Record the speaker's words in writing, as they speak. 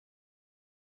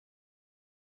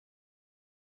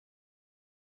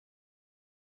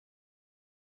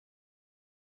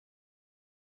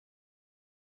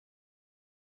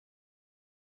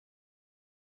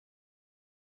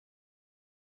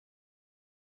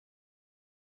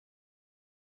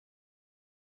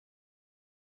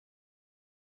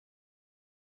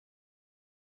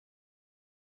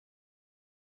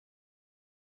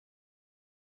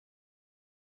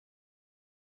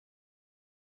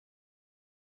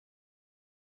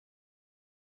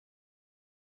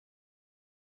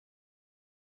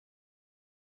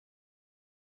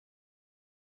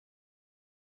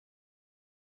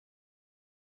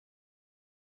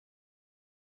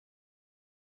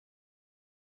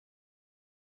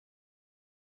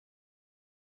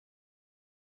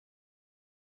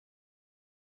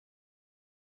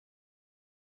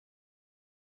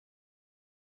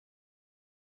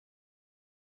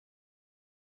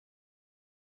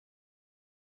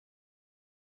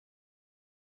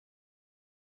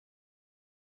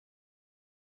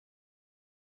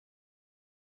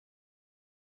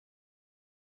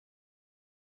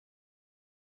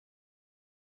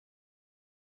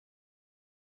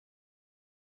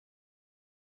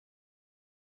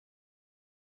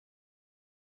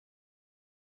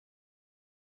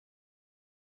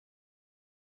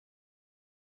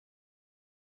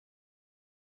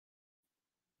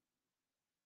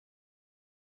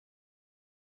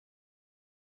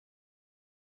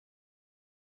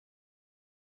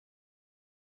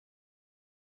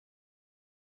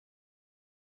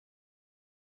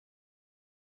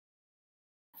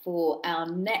for our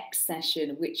next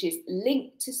session, which is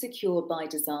linked to Secure by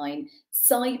Design,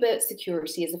 cyber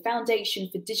security as a foundation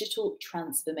for digital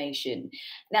transformation.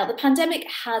 Now, the pandemic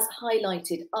has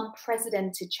highlighted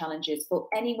unprecedented challenges for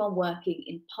anyone working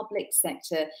in public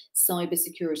sector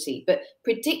cybersecurity, but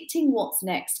predicting what's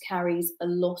next carries a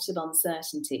lot of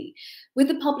uncertainty. With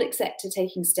the public sector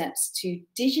taking steps to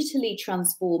digitally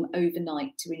transform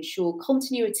overnight to ensure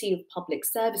continuity of public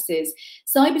services,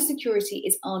 cybersecurity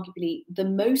is arguably the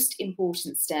most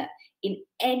important step in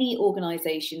any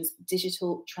organisation's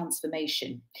digital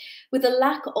transformation. With a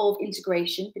lack of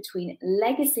integration between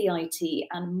legacy IT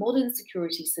and modern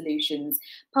security solutions,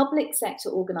 public sector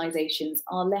organisations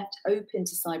are left open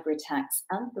to cyber attacks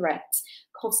and threats,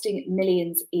 costing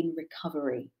millions in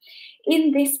recovery.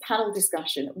 In this panel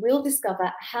discussion, we'll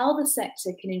discover how the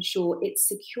sector can ensure it's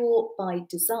secure by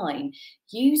design,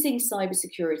 using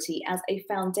cybersecurity as a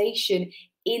foundation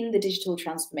in the digital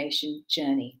transformation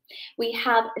journey. We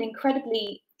have an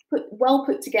incredibly well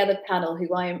put together panel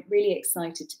who I am really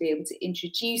excited to be able to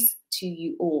introduce to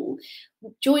you all.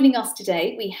 Joining us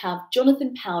today, we have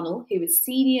Jonathan Pownall, who is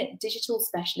Senior Digital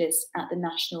Specialist at the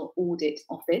National Audit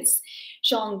Office,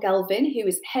 Sean Galvin, who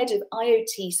is Head of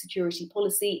IoT Security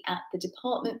Policy at the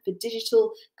Department for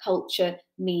Digital, Culture,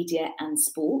 Media and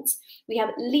Sports. We have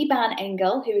Liban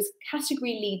Engel, who is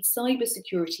Category Lead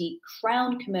Cybersecurity,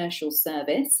 Crown Commercial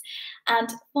Service.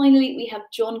 And finally, we have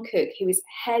John Cook, who is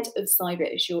Head of Cyber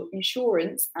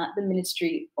Insurance at the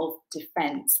Ministry of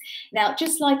Defence. Now,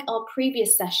 just like our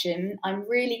previous session, I'm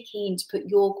really keen to put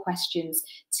your questions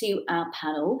to our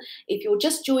panel. If you're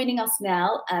just joining us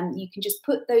now, you can just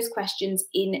put those questions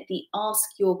in the Ask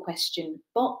Your Question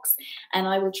box, and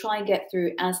I will try and get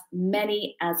through as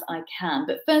many as I can.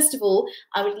 But first of all,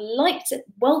 I would like to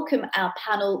welcome our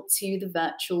panel to the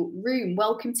virtual room.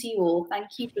 Welcome to you all. Thank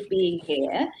you for being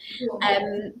here.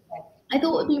 I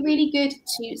thought it would be really good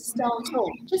to start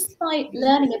off just by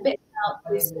learning a bit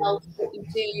about yourself, what you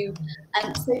do,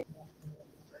 and so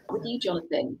with you,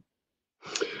 Jonathan.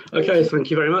 Okay, thank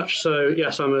you very much. So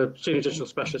yes, I'm a Senior Digital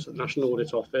Specialist at the National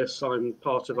Audit Office. I'm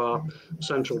part of our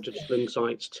Central Digital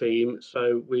Insights team.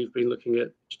 So we've been looking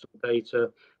at digital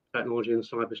data, technology and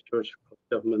cybersecurity across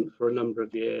government for a number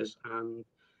of years, and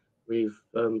we've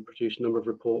produced a number of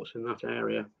reports in that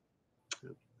area.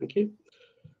 Thank you.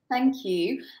 Thank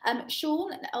you.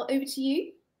 Sean, over to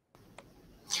you.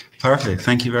 Perfect.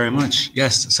 Thank you very much.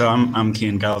 Yes, so I'm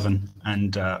Cian Galvin,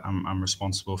 and I'm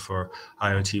responsible for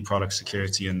IoT product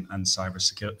security and cyber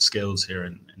skills here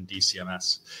in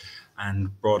DCMS.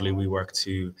 And broadly, we work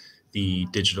to the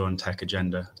digital and tech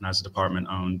agenda, and as a department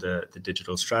own the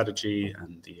digital strategy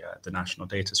and the national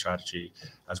data strategy,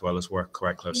 as well as work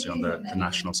quite closely on the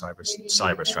national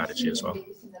cyber strategy as well.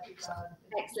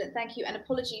 Excellent, thank you, and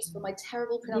apologies for my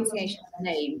terrible pronunciation of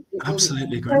the name.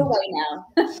 Absolutely great. Go away now.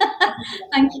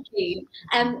 Thank you.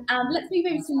 Let's move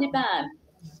over to Liban.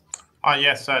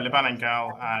 Yes, Liban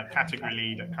Engel, Category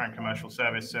Lead at Crown Commercial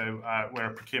Service. So we're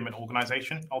a procurement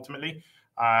organisation ultimately,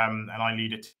 and I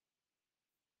lead it.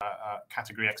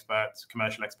 Category experts,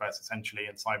 commercial experts essentially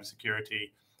in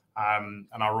cybersecurity, and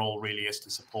our role really is to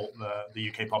support the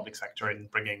UK public sector in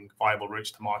bringing viable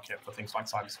routes to market for things like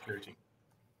cybersecurity.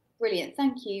 Brilliant,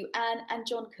 thank you. And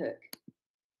John Cook.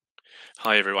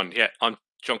 Hi everyone. Yeah, I'm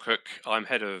John Cook. I'm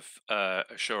Head of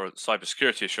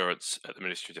Cybersecurity Assurance at the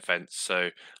Ministry of Defence.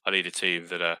 So I lead a team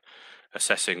that are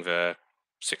assessing the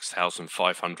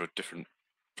 6,500 different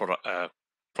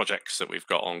projects that we've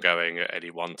got ongoing at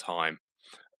any one time.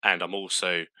 And I'm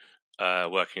also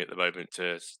working at the moment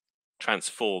to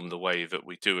transform the way that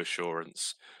we do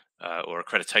assurance, or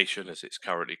accreditation as it's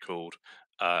currently called,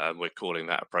 and we're calling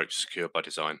that approach Secure by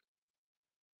Design.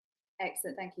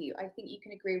 Excellent, thank you. I think you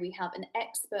can agree we have an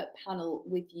expert panel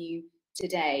with you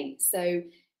today. So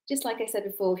just like I said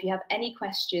before, if you have any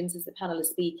questions as the panel is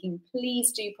speaking,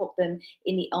 please do pop them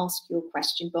in the Ask Your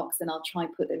Question box and I'll try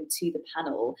and put them to the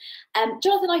panel.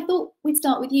 Jonathan, I thought we'd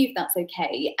start with you if that's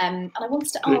okay. And I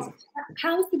wanted to ask,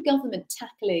 how is the government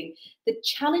tackling the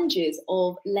challenges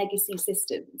of legacy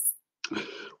systems?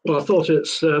 Well, I thought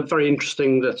it's very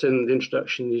interesting that in the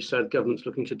introduction you said government's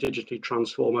looking to digitally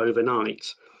transform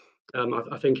overnight.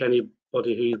 I think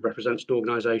anybody who represents an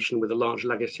organisation with a large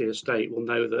legacy estate will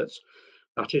know that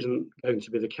that isn't going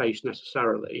to be the case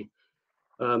necessarily.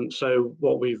 So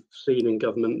what we've seen in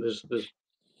government, there's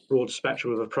broad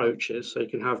spectrum of approaches. So you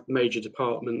can have major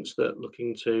departments that are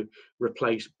looking to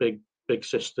replace big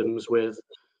systems with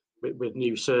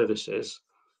new services.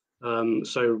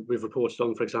 So we've reported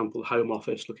on, for example, Home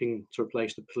Office looking to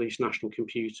replace the Police National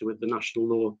Computer with the National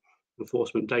Law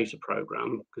Enforcement Data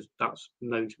Programme, because that's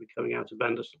known to be coming out of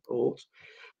vendor support.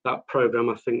 that programme,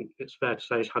 I think it's fair to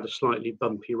say, has had a slightly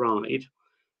bumpy ride.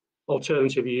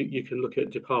 Alternatively, you can look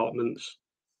at departments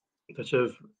that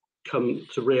have come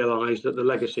to realise that the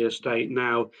legacy estate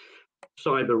now,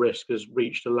 cyber risk has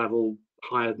reached a level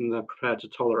higher than they're prepared to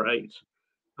tolerate.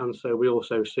 And so we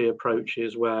also see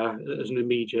approaches where, as an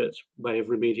immediate way of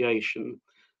remediation,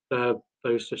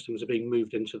 those systems are being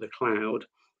moved into the cloud.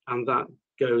 And that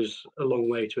goes a long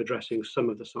way to addressing some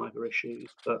of the cyber issues.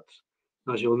 But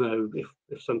as you'll know,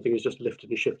 if something is just lifted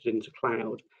and shifted into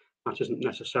cloud, that isn't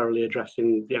necessarily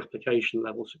addressing the application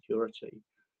level security.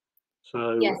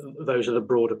 So yes, those are the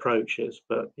broad approaches.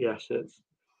 But yes, it's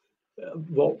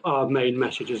what our main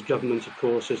message as government, of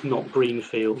course, is not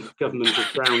greenfield. Government is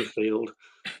brownfield,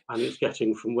 and it's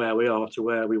getting from where we are to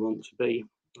where we want to be.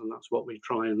 And that's what we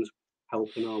try and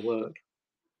help in our work.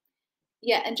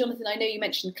 Yeah, and Jonathan, I know you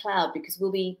mentioned cloud because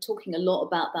we'll be talking a lot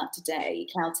about that today,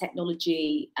 cloud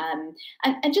technology. And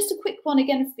just a quick one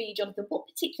again for you, Jonathan, what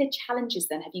particular challenges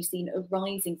then have you seen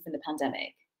arising from the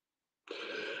pandemic?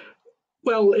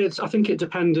 Well, I think it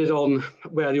depended on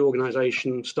where the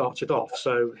organisation started off.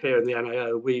 So here in the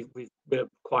NAO, we're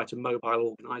quite a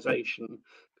mobile organisation.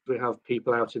 We have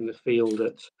people out in the field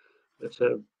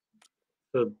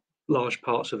for large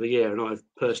parts of the year, and I've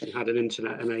personally had an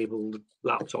internet-enabled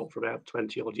laptop for about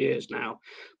 20 odd years now.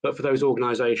 But for those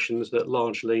organisations that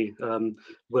largely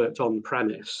worked on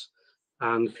premise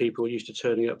and people used to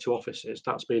turning up to offices,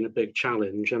 that's been a big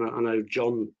challenge. And I know,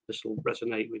 John, this will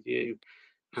resonate with you,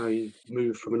 how you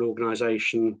move from an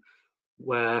organisation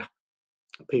where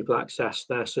people access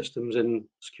their systems in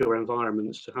secure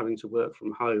environments to having to work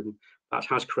from home. That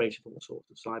has created all sorts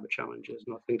of cyber challenges,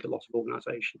 and I think a lot of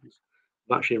organisations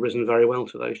have actually risen very well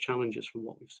to those challenges from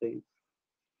what we've seen.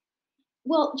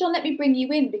 Well, John, let me bring you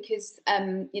in because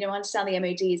you know, I understand the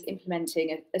MOD is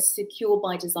implementing a secure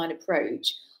by design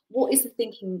approach. What is the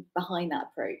thinking behind that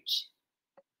approach?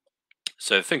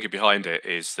 So the thinking behind it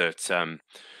is that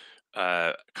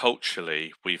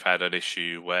culturally, we've had an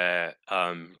issue where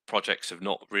projects have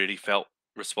not really felt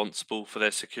responsible for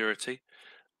their security.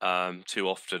 Too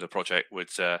often a project would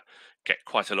get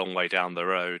quite a long way down the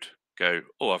road, go,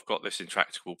 oh, I've got this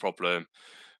intractable problem,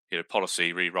 you know,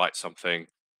 policy, rewrite something,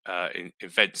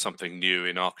 invent something new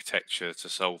in architecture to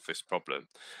solve this problem.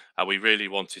 We really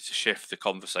wanted to shift the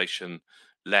conversation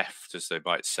left, as they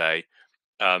might say,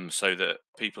 so that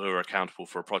people who are accountable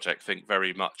for a project think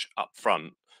very much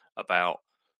upfront about,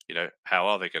 you know, how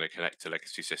are they going to connect to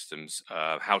legacy systems?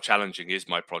 How challenging is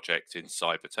my project in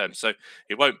cyber terms? So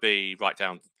it won't be right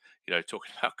down, you know,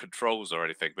 talking about controls or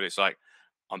anything, but it's like,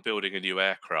 I'm building a new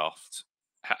aircraft.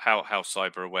 How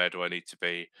cyber aware do I need to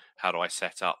be? How do I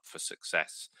set up for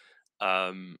success?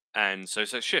 And so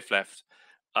shift left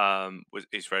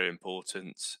is very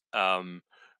important.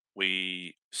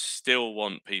 We still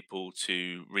want people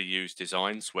to reuse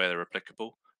designs where they're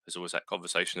applicable. There's always that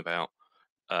conversation about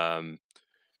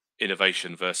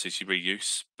innovation versus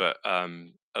reuse, but a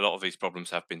lot of these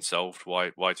problems have been solved.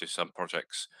 Why do some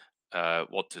projects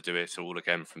want to do it all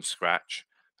again from scratch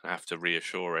and have to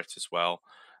reassure it as well?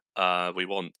 We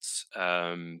want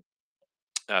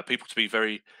people to be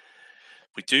very.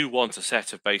 We do want a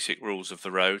set of basic rules of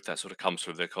the road. That sort of comes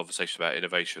from the conversation about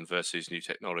innovation versus new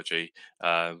technology.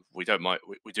 We don't mind.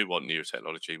 We do want new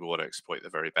technology. We want to exploit the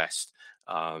very best.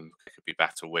 It could be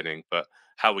battle winning, but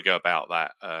how we go about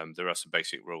that, there are some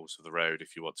basic rules of the road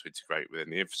if you want to integrate within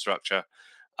the infrastructure.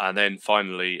 And then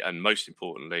finally, and most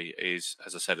importantly, is,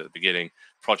 as I said at the beginning,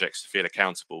 projects to feel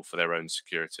accountable for their own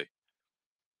security.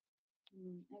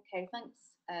 Okay, thanks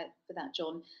for that,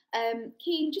 John.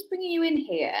 Keane, just bringing you in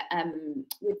here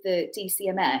with the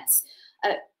DCMS.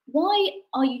 Why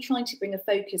are you trying to bring a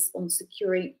focus on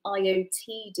securing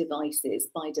IoT devices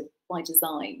by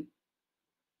design?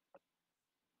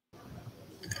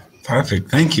 Perfect,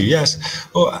 thank you. Yes,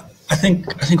 well, I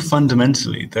think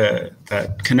fundamentally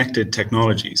that connected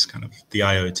technologies, kind of the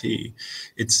IoT,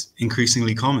 it's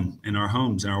increasingly common in our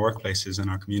homes, in our workplaces, in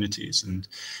our communities, and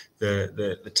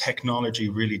the technology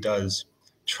really does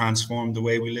transform the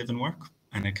way we live and work,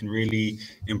 and it can really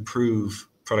improve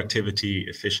productivity,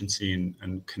 efficiency,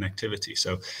 and connectivity.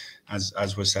 So,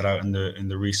 as was set out in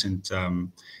the recent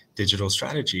digital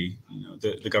strategy, you know,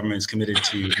 the government is committed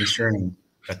to ensuring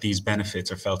that these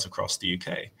benefits are felt across the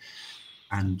UK,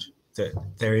 and that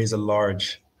there is a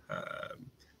large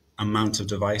amount of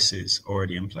devices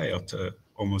already in play, up to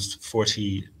almost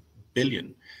 40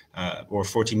 billion or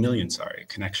 40 million,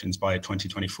 connections by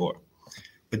 2024.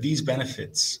 But these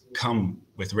benefits come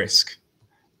with risk.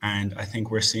 And I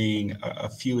think we're seeing a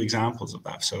few examples of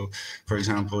that. So, for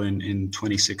example, in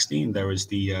 2016, there was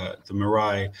the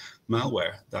Mirai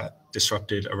malware that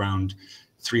disrupted around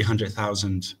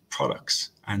 300,000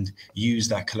 products and use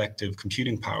that collective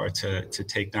computing power to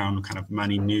take down kind of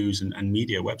many news and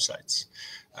media websites.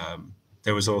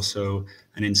 There was also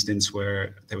an instance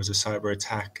where there was a cyber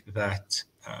attack that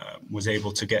was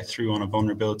able to get through on a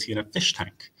vulnerability in a fish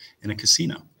tank in a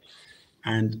casino.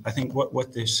 And I think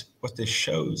what this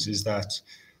shows is that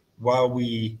while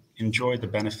we enjoy the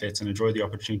benefits and enjoy the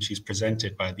opportunities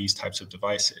presented by these types of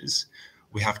devices,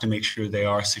 we have to make sure they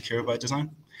are secure by design,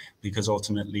 because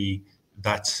ultimately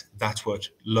that's what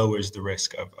lowers the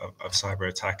risk of cyber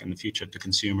attack in the future to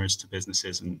consumers, to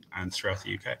businesses, and throughout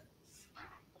the UK.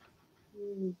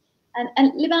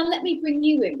 And Liban, let me bring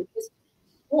you in, because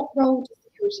what role does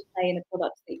security play in the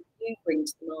products that you bring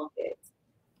to the market?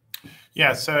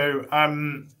 Yeah, so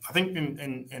I think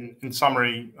in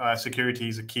summary, security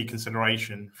is a key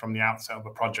consideration from the outset of a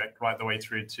project right the way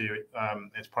through to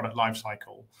its product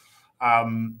lifecycle.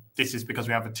 This is because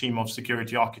we have a team of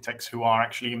security architects who are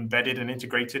actually embedded and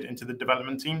integrated into the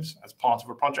development teams as part of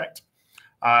a project,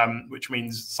 which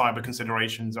means cyber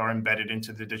considerations are embedded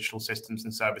into the digital systems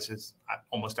and services at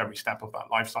almost every step of that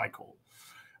lifecycle.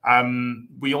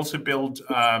 We also build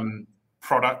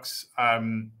products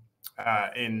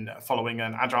in following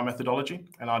an agile methodology,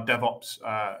 and our DevOps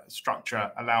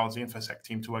structure allows the InfoSec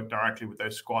team to work directly with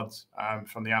those squads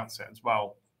from the outset as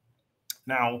well.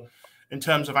 Now, in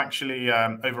terms of actually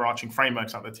overarching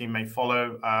frameworks that the team may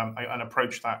follow, an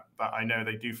approach that I know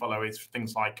they do follow is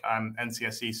things like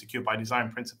NCSE Secure by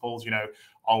Design principles,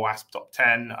 OWASP Top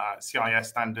 10, CIS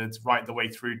standards, right the way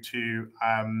through to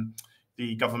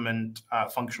the government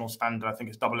functional standard, I think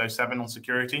it's 007 on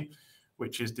security,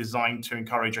 which is designed to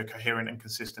encourage a coherent and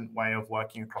consistent way of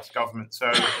working across government.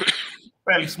 So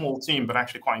fairly small team, but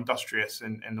actually quite industrious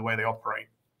in the way they operate.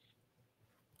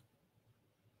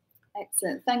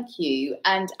 Excellent, thank you.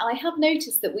 And I have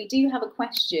noticed that we do have a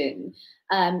question.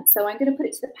 So I'm going to put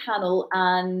it to the panel,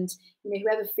 and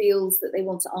whoever feels that they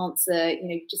want to answer,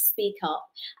 just speak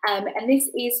up. And this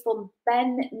is from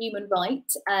Ben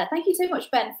Newman-Wright. Thank you so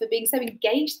much, Ben, for being so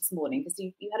engaged this morning, because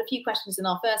you had a few questions in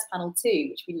our first panel too,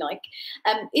 which we like.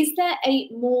 Is there a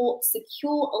more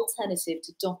secure alternative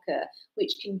to Docker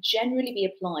which can generally be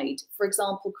applied? For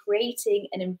example, creating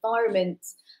an environment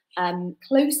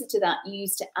closer to that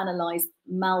used to analyze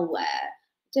malware.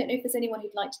 I don't know if there's anyone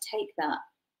who'd like to take that.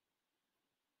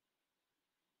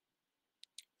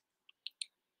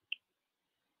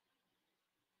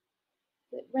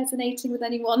 Is it resonating with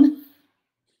anyone?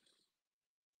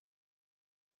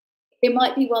 It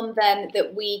might be one then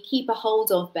that we keep a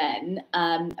hold of, Ben,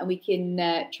 and we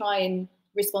can try and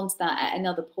respond to that at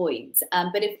another point.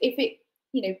 But if it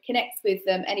connects with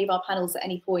any of our panels at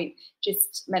any point,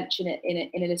 just mention it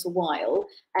in a little while.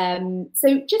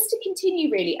 So just to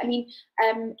continue, really, I mean,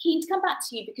 keen to come back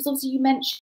to you, because obviously you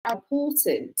mentioned how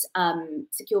important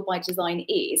Secure by Design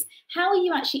is. How are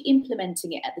you actually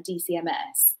implementing it at the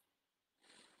DCMS?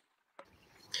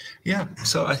 Yeah,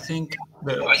 so I think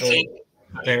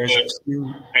there's a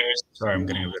few. Sorry, I'm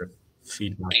getting a bit of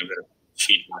feedback.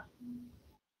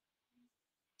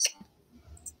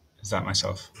 Is that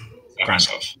myself? Grant.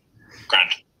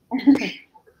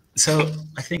 So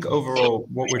I think overall,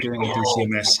 what we're doing at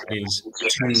DCMS is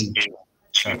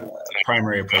two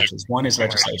primary approaches. One is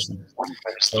legislation.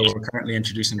 So we're currently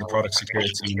introducing the Product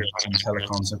Security and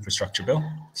Telecoms Infrastructure Bill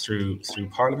through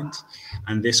Parliament,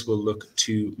 and this will look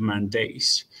to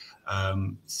mandate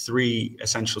 3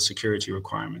 essential security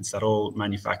requirements that all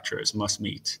manufacturers must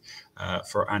meet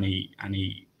for any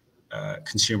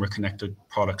consumer connected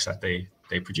products that they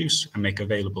produce and make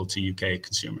available to UK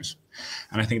consumers.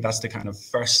 And I think that's the kind of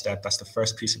first step. That's the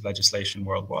first piece of legislation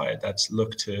worldwide that's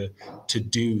looked to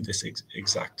do this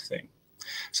exact thing.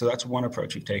 So that's one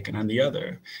approach we've taken. And the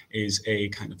other is a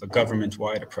kind of a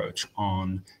government-wide approach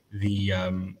on the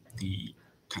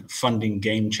kind of funding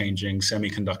game-changing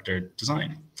semiconductor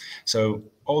design. So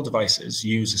all devices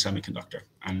use a semiconductor,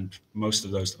 and most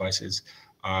of those devices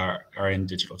are in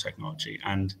digital technology,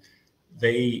 and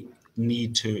they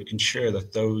need to ensure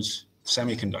that those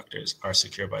semiconductors are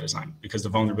secure by design, because the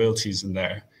vulnerabilities in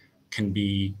there can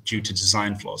be due to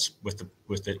design flaws with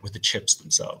the chips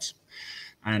themselves.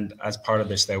 And as part of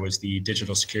this, there was the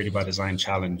Digital Security by Design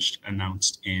Challenge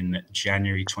announced in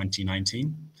January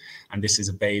 2019. And this is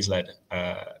a BASE-led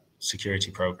security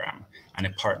program, and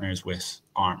it partners with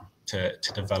ARM to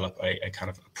develop a kind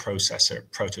of a processor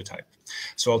prototype.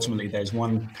 So ultimately, there's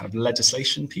one kind of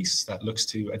legislation piece that looks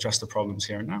to address the problems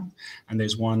here and now, and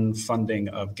there's one funding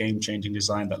of game-changing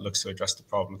design that looks to address the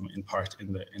problem in part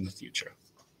in the future.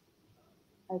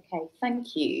 Okay,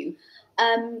 thank you.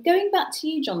 Going back to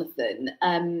you, Jonathan,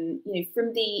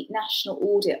 from the National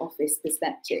Audit Office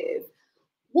perspective,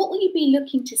 What will you be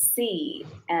looking to see,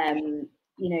 you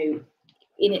know,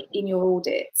 in your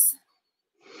audits?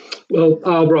 Well,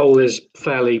 our role is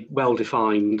fairly well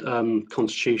defined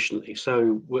constitutionally.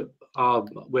 So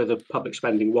we're the public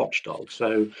spending watchdog.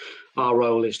 So our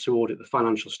role is to audit the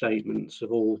financial statements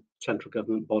of all central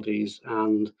government bodies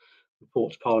and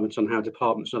report to Parliament on how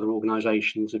departments and other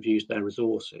organisations have used their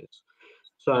resources.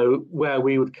 So where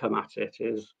we would come at it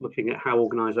is looking at how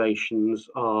organisations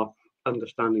are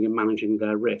understanding and managing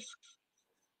their risks.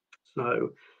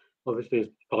 So obviously, as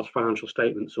part of financial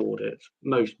statements audit,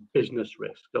 most business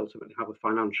risks ultimately have a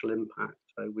financial impact.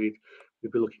 So we'd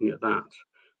be looking at that.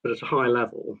 But at a high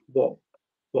level, what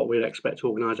we'd expect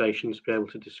organisations to be able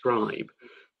to describe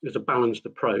is a balanced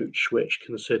approach which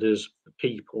considers the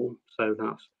people, so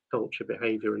that's culture,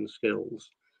 behaviour and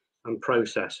skills, and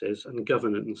processes and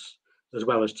governance, as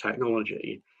well as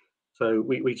technology. So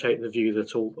we take the view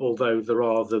that although there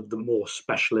are the more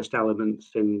specialist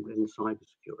elements in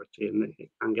cybersecurity, and it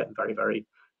can get very, very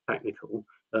technical,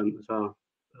 as our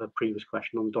previous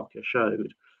question on Docker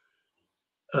showed,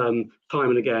 time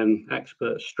and again,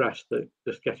 experts stress that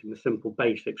just getting the simple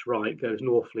basics right goes an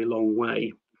awfully long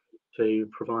way to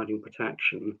providing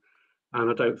protection. And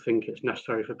I don't think it's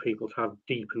necessary for people to have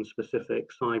deep and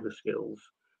specific cyber skills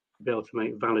to be able to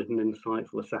make valid and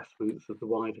insightful assessments of the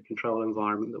wider control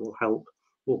environment that will help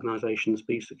organisations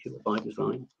be secure by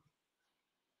design.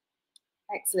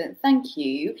 Excellent, thank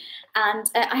you.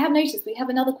 And I have noticed we have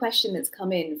another question that's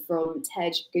come in from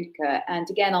Tej Gudka, and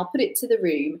again, I'll put it to the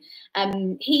room.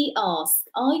 He asks,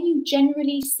 are you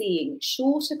generally seeing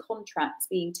shorter contracts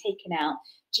being taken out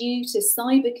due to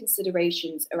cyber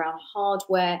considerations around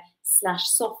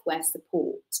hardware/software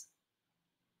support?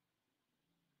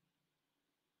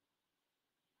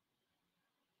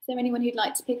 Is there anyone who'd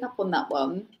like to pick up on that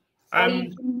one?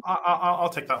 I'll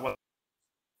take that one.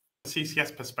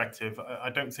 CCS perspective,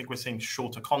 I don't think we're seeing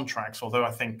shorter contracts, although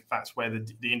I think that's where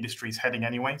the industry is heading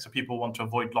anyway. So people want to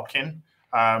avoid lock-in.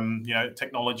 You know,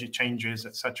 technology changes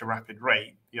at such a rapid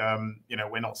rate. You know,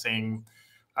 we're not seeing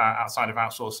outside of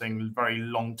outsourcing very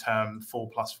long-term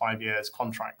 4+5 years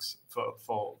contracts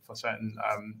for certain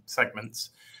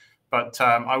segments. But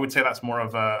I would say that's more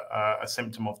of a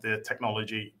symptom of the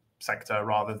technology sector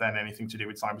rather than anything to do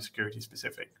with cybersecurity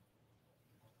specific.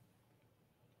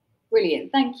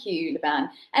 Brilliant, thank you, Liban.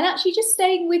 And actually just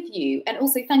staying with you, and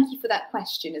also thank you for that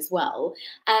question as well.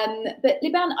 But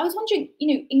Liban, I was wondering,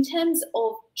 you know, in terms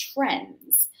of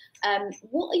trends,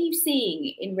 what are you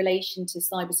seeing in relation to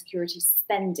cybersecurity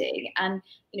spending? And,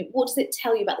 you know, what does it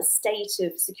tell you about the state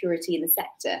of security in the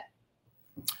sector?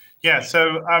 Yeah,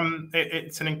 so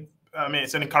it's an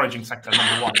encouraging sector,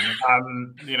 number one.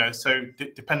 You know, so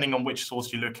depending on which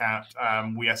source you look at,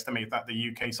 we estimate that the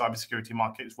UK cybersecurity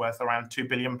market is worth around £2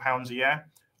 billion a year,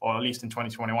 or at least in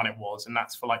 2021 it was, and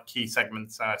that's for like key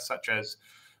segments such as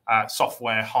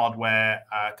software, hardware,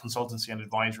 consultancy and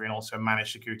advisory, and also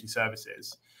managed security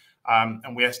services.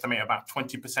 And we estimate about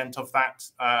 20% of that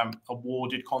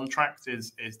awarded contract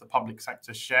is the public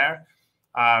sector share.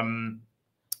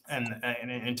 And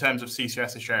in terms of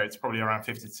CCS's share, it's probably around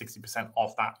 50 to 60%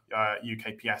 of that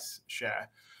UKPS share.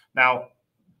 Now,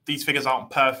 these figures aren't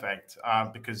perfect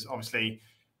because obviously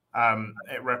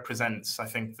it represents, I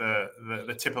think,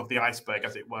 the tip of the iceberg,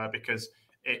 as it were, because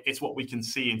it's what we can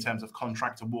see in terms of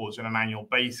contract awards on an annual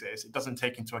basis. It doesn't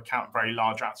take into account very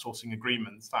large outsourcing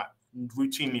agreements that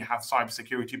routinely have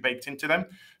cybersecurity baked into them.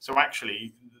 So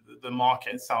actually, the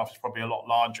market itself is probably a lot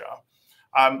larger.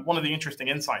 One of the interesting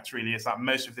insights really is that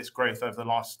most of this growth over the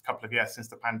last couple of years since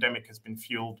the pandemic has been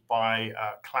fueled by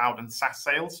cloud and SaaS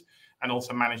sales and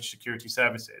also managed security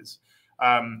services.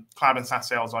 Cloud and SaaS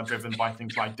sales are driven by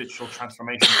things like digital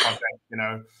transformation projects. You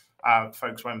know,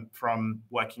 folks went from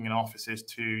working in offices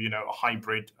to, you know, a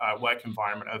hybrid work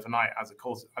environment overnight as a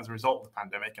result of the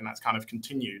pandemic, and that's kind of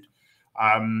continued.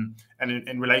 And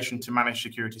in relation to managed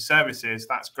security services,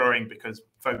 that's growing because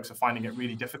folks are finding it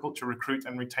really difficult to recruit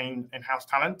and retain in-house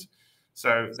talent.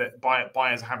 So that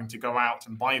buyers are having to go out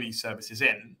and buy these services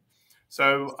in.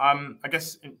 So I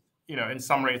guess, you know, in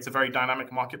summary, it's a very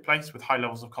dynamic marketplace with high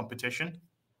levels of competition.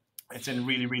 It's in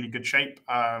really, really good shape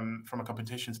from a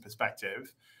competition's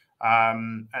perspective.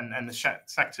 And the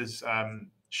sector's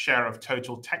share of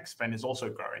total tech spend is also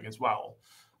growing as well.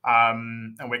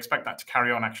 And we expect that to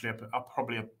carry on actually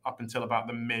probably up until about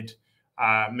the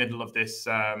middle of this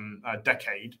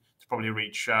decade, to probably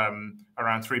reach around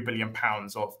 £3 billion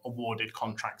of awarded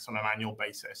contracts on an annual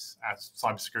basis as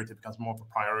cybersecurity becomes more of a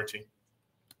priority.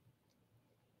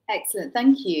 Excellent,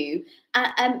 thank you.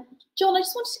 John, I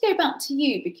just wanted to go back to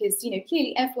you because, you know,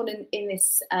 clearly everyone in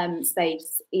this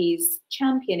space is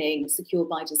championing secure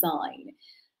by design.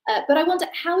 But I wonder,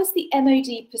 how is the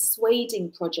MOD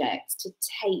persuading projects to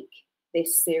take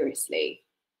this seriously?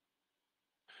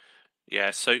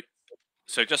 Yeah, so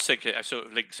just thinking, it sort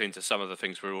of links into some of the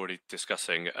things we're already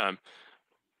discussing.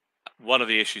 One of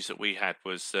the issues that we had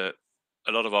was that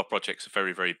a lot of our projects are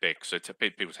very, very big. So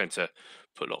people tend to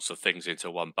put lots of things into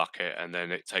one bucket, and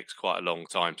then it takes quite a long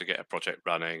time to get a project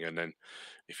running. And then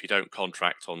if you don't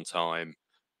contract on time,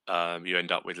 you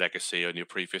end up with legacy on your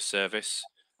previous service.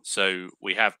 So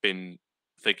we have been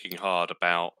thinking hard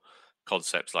about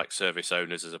concepts like service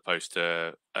owners as opposed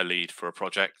to a lead for a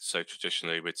project. So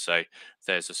traditionally, we'd say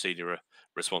there's a senior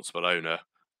responsible owner,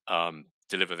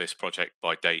 deliver this project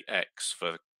by date X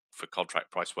for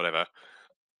contract price, whatever,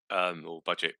 or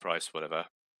budget price, whatever.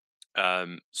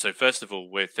 So first of all,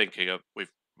 we're thinking of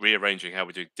rearranging how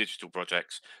we do digital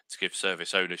projects to give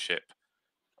service ownership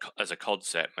as a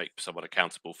concept, make someone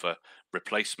accountable for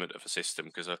replacement of a system.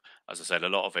 Because as I said, a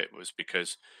lot of it was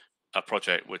because a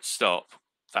project would stop,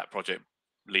 that project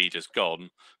lead is gone,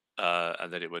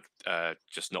 and then it would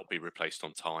just not be replaced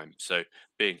on time. So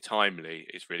being timely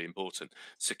is really important.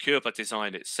 Secure by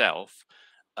design itself,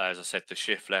 as I said, the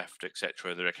shift left,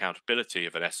 etc., the accountability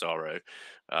of an SRO,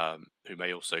 who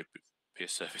may also be a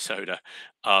service owner,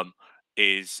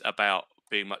 is about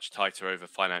being much tighter over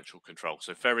financial control.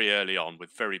 So very early on,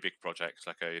 with very big projects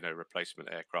like a replacement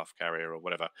aircraft carrier or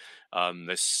whatever,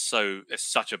 there's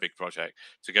such a big project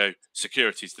to go.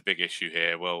 Security is the big issue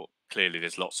here. Well, clearly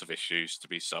there's lots of issues to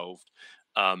be solved,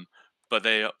 but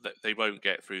they won't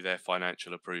get through their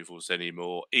financial approvals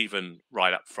anymore, even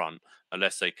right up front,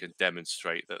 unless they can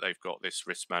demonstrate that they've got this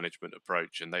risk management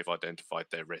approach and they've identified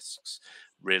their risks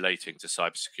relating to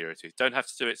cybersecurity. Don't have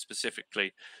to do it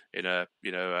specifically in a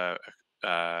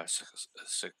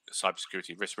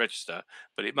cybersecurity risk register,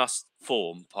 but it must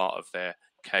form part of their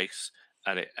case,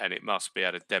 and it must be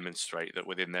able to demonstrate that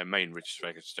within their main risk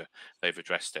register they've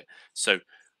addressed it. So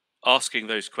asking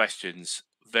those questions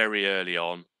very early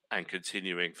on and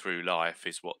continuing through life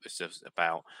is what this is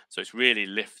about. So it's really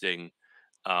lifting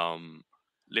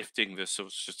the sort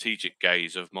of strategic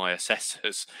gaze of my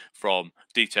assessors from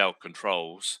detailed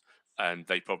controls. And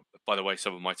they probably, by the way,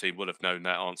 some of my team will have known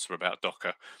that answer about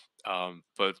Docker.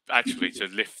 But actually to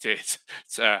lift it,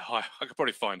 I could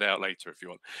probably find out later if you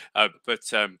want.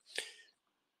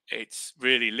 It's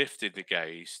really lifted the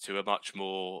gaze to a much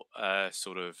more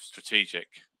sort of strategic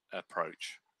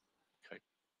approach. Okay.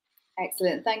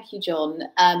 Excellent, thank you, John.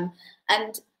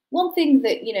 And one thing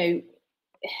that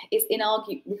is we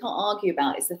can't argue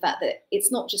about is the fact that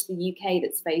it's not just the UK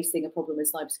that's facing a problem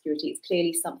with cybersecurity. It's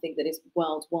clearly something that is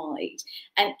worldwide.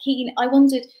 And Kean, I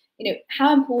wondered,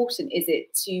 how important is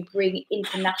it to bring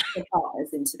international partners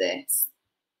into this?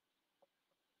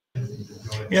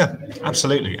 Yeah,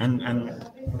 absolutely, and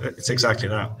it's exactly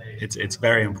that. It's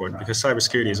very important because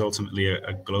cybersecurity is ultimately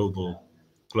a global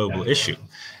issue,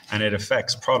 and it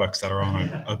affects products that are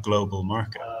on a global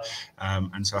market.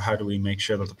 And so, how do we make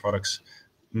sure that the products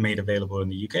made available in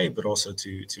the UK, but also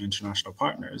to international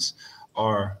partners,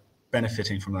 are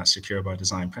benefiting from that secure by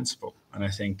design principle? And I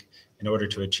think in order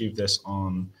to achieve this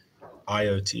on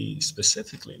IoT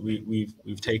specifically,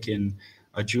 we've taken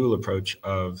a dual approach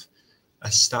of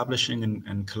establishing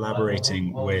and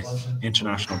collaborating with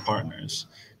international partners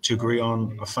to agree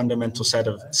on a fundamental set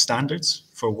of standards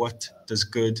for what does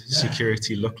good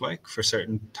security look like for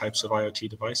certain types of IoT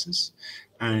devices,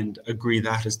 and agree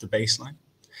that as the baseline.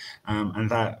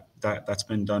 And that's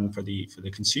been done for the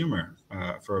consumer,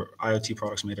 for IoT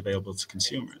products made available to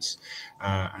consumers,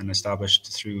 and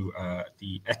established through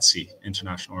the PSE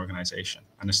international organization.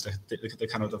 And it's the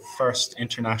kind of the first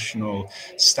international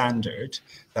standard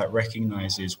that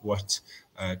recognizes what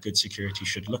good security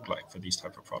should look like for these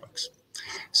type of products.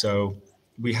 So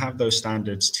we have those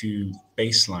standards to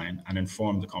baseline and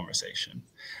inform the conversation.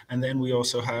 And then we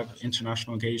also have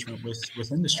international engagement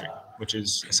with industry, which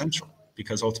is essential,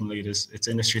 because ultimately it's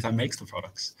industry that makes the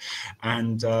products.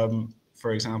 And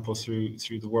for example, through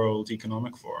the World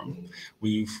Economic Forum,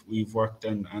 we've worked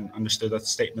and understood that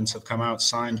statements have come out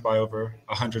signed by over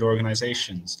 100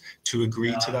 organizations to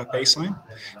agree to that baseline.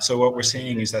 So what we're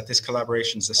seeing is that this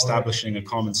collaboration is establishing a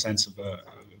common sense of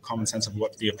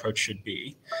what the approach should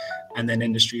be, and then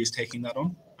industry is taking that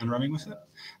on and running with it.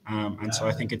 And so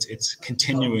I think it's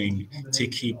continuing to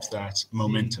keep that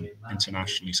momentum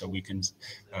internationally, so we can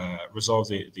resolve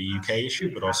the UK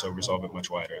issue, but also resolve it much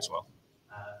wider as well.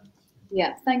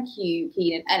 Yeah, thank you,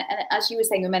 Kean. And as you were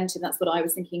saying, momentum, that's what I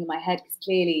was thinking in my head, because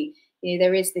clearly,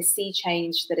 there is this sea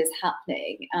change that is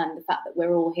happening, and the fact that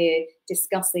we're all here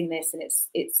discussing this, and it's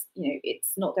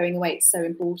not going away. It's so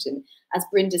important. As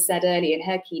Brynda said earlier in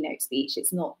her keynote speech,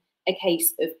 it's not a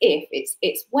case of if,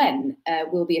 it's when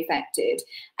we'll be affected.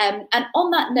 And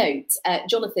on that note,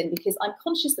 Jonathan, because I'm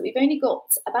conscious that we've only got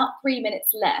about 3 minutes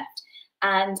left,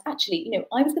 and actually, you know,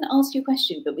 I was going to ask you a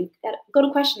question, but we've got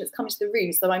a question that's come into the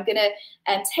room, so I'm going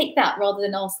to take that rather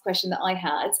than ask the question that I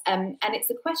had. And it's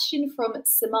a question from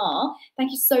Samar. Thank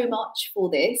you so much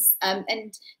for this.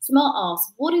 And Samar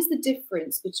asks, what is the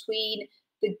difference between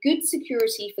the good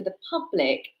security for the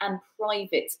public and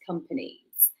private companies?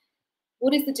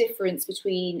 What is the difference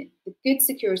between the good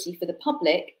security for the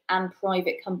public and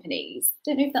private companies?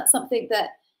 Don't know if that's something that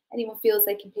anyone feels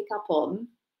they can pick up on.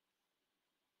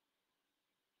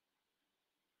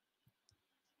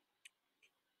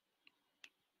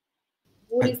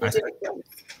 What is the difference?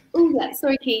 Oh, yeah,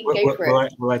 sorry, Keane, go for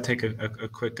it. Will I take a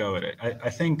quick go at it? I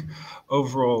think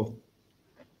overall,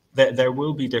 there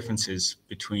will be differences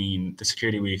between the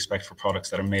security we expect for products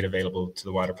that are made available to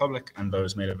the wider public and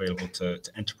those made available to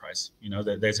enterprise. You know,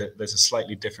 there's a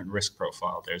slightly different risk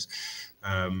profile. There's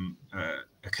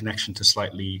a connection to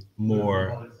slightly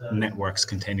more networks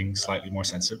containing slightly more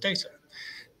sensitive data.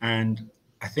 And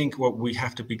I think what we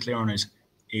have to be clear on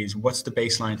is what's the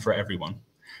baseline for everyone?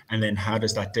 And then how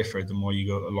does that differ the more you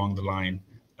go along the line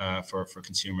for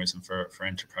consumers and for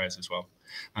enterprise as well?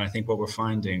 And I think what we're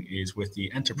finding is with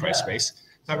the enterprise space,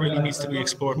 that really needs to be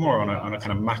explored more on a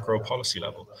kind of macro policy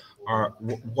level. Or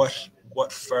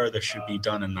what further should be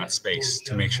done in that space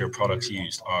to make sure products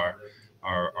used are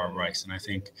right? And I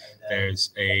think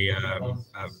there's a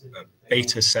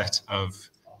beta set of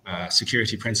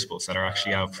security principles that are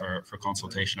actually out for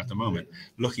consultation at the moment,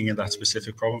 looking at that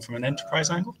specific problem from an enterprise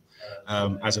angle,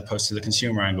 as opposed to the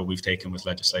consumer angle we've taken with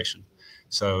legislation.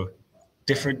 So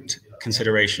different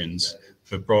considerations,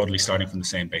 but broadly starting from the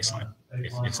same baseline,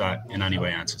 if that in any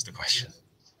way answers the question.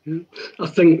 I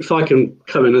think if I can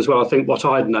come in as well, I think what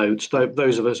I'd note,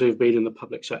 those of us who've been in the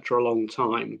public sector a long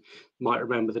time might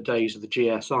remember the days of the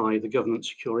GSI, the Government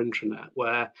Secure Intranet,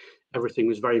 where everything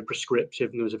was very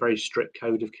prescriptive and there was a very strict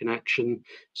code of connection.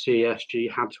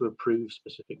 CESG had to approve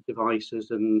specific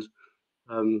devices and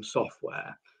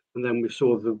software. And then we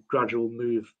saw the gradual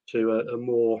move to a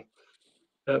more,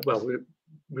 we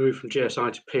moved from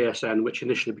GSI to PSN, which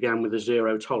initially began with a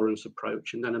zero tolerance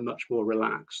approach and then a much more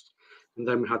relaxed. And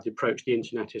then we had the approach, the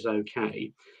internet is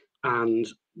okay. And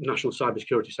National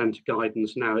Cybersecurity Centre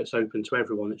guidance, now it's open to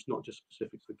everyone. It's not just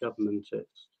specific to the government,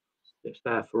 it's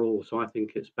there for all. So I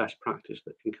think it's best practice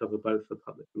that can cover both the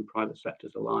public and private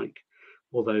sectors alike,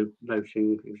 although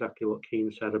noting exactly what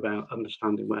Keane said about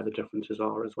understanding where the differences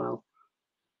are as well.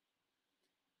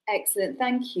 Excellent,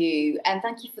 thank you. And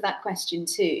thank you for that question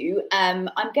too. I'm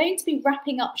going to be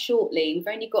wrapping up shortly.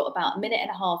 We've only got about 1.5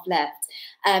 minutes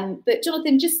left. But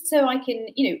Jonathan, just so I can,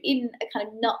 you know, in a kind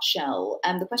of nutshell,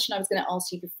 the question I was going to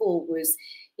ask you before was,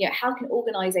 you know, how can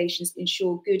organisations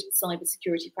ensure good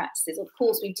cybersecurity practices? Of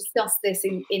course, we've discussed this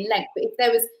in length, but if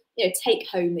there was, you know, take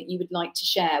home that you would like to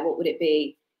share, what would it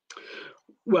be?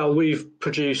 Well, we've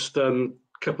produced a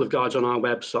couple of guides on our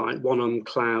website, one on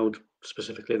cloud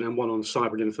specifically, and then one on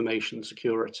cyber and information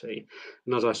security.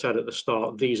 And as I said at the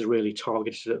start, these are really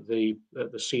targeted at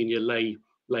the senior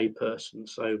lay person,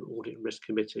 so audit and risk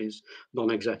committees,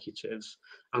 non-executives.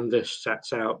 And this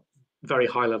sets out very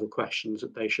high level questions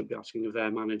that they should be asking of their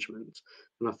management.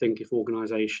 And I think if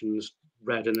organisations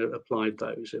read and applied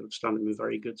those, it would stand them in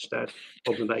very good stead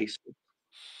on the basis.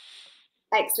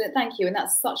 Excellent, thank you. And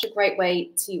that's such a great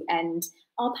way to end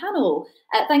our panel.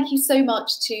 Thank you so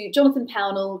much to Jonathan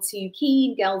Pownall, to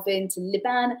Keane Galvin, to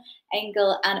Liban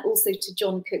Engel, and also to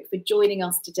John Cook for joining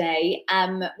us today.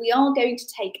 We are going to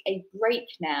take a break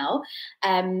now,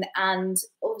 and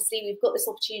obviously we've got this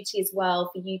opportunity as well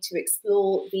for you to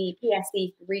explore the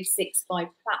PSE365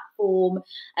 platform,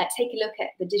 take a look at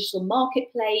the digital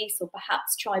marketplace, or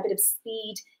perhaps try a bit of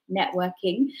speed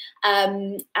networking,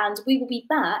 and we will be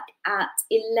back at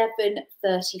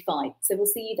 11:35. So we'll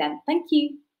see you then. Thank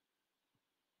you.